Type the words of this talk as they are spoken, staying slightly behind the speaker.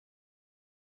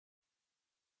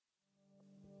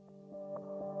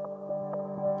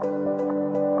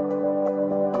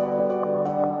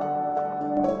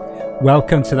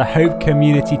Welcome to the Hope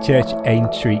Community Church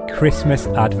Aintree Christmas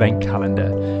Advent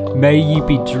Calendar. May you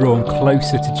be drawn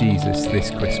closer to Jesus this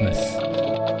Christmas.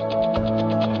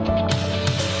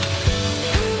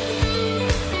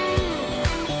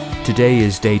 Today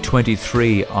is day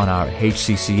 23 on our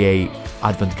HCCA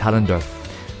Advent Calendar.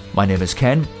 My name is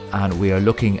Ken and we are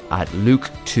looking at Luke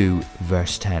 2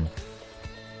 verse 10.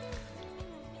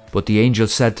 But the angel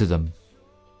said to them,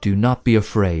 "Do not be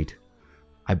afraid.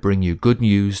 I bring you good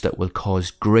news that will cause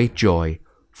great joy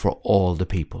for all the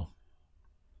people."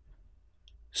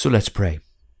 So let's pray.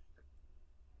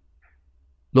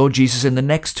 Lord Jesus, in the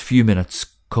next few minutes,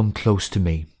 come close to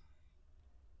me.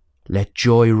 Let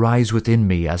joy rise within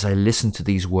me as I listen to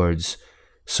these words,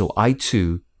 so I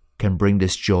too can bring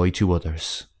this joy to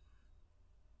others.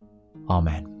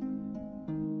 Amen.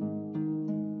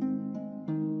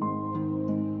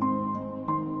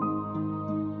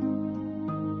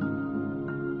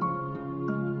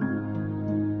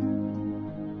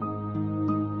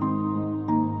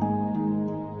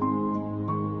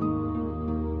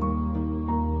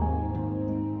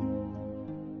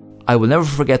 I will never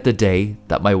forget the day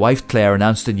that my wife Claire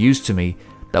announced the news to me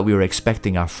that we were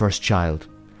expecting our first child.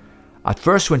 At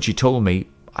first, when she told me,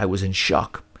 I was in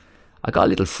shock. I got a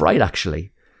little fright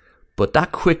actually, but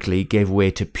that quickly gave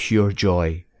way to pure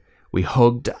joy. We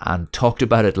hugged and talked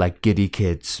about it like giddy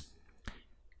kids.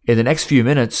 In the next few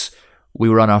minutes, we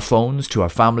were on our phones to our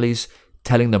families,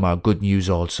 telling them our good news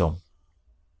also.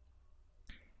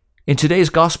 In today's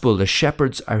gospel, the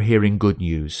shepherds are hearing good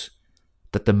news,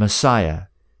 that the Messiah,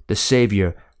 the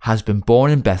Saviour, has been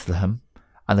born in Bethlehem,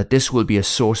 and that this will be a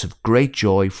source of great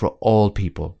joy for all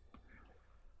people.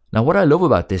 Now, what I love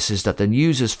about this is that the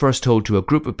news is first told to a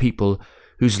group of people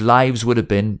whose lives would have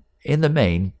been, in the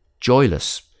main,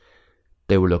 joyless.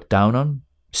 They were looked down on,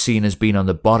 seen as being on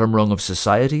the bottom rung of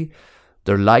society.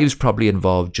 Their lives probably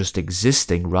involved just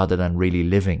existing rather than really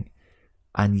living.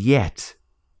 And yet,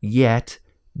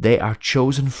 they are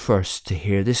chosen first to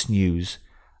hear this news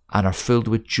and are filled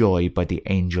with joy by the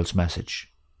angel's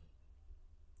message.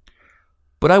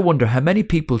 But I wonder how many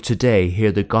people today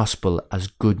hear the gospel as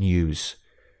good news.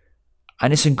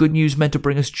 And isn't good news meant to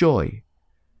bring us joy?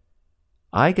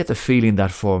 I get the feeling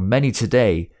that for many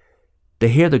today, they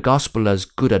hear the gospel as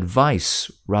good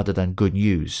advice rather than good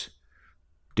news.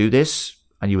 Do this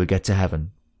and you will get to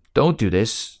heaven. Don't do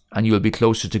this and you will be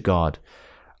closer to God.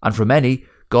 And for many,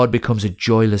 God becomes a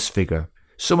joyless figure,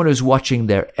 someone who's watching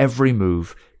their every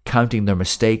move, counting their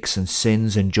mistakes and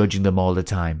sins and judging them all the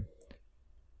time.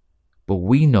 But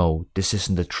we know this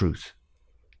isn't the truth.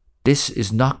 This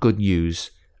is not good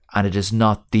news, and it is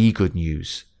not the good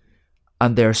news.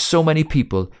 And there are so many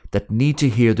people that need to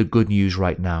hear the good news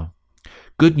right now.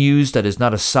 Good news that is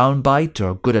not a soundbite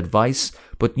or good advice,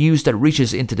 but news that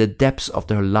reaches into the depths of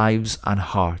their lives and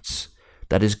hearts,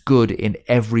 that is good in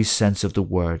every sense of the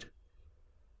word.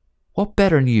 What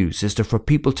better news is there for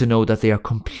people to know that they are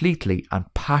completely and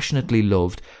passionately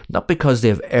loved, not because they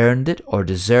have earned it or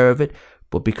deserve it,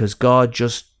 but because God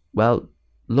just,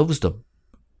 loves them.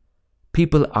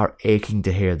 People are aching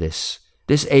to hear this.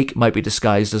 This ache might be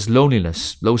disguised as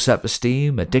loneliness, low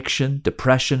self-esteem, addiction,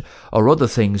 depression, or other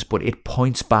things, but it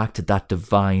points back to that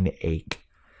divine ache.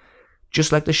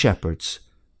 Just like the shepherds,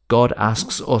 God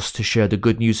asks us to share the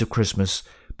good news of Christmas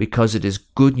because it is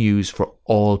good news for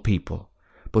all people.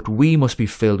 But we must be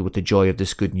filled with the joy of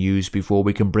this good news before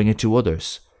we can bring it to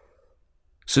others.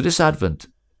 So this Advent,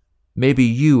 maybe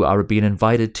you are being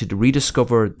invited to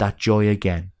rediscover that joy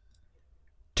again,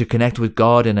 to connect with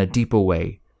God in a deeper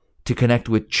way, to connect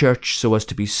with church so as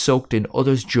to be soaked in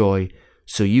others' joy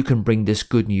so you can bring this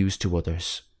good news to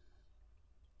others.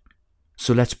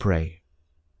 So let's pray.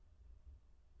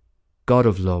 God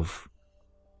of love,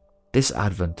 this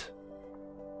Advent,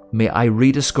 may I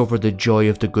rediscover the joy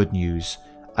of the good news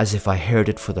as if I heard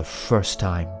it for the first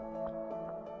time.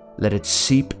 Let it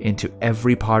seep into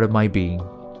every part of my being,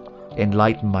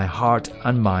 enlighten my heart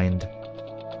and mind,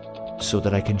 so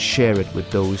that I can share it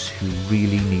with those who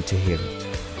really need to hear it.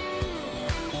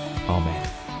 Amen.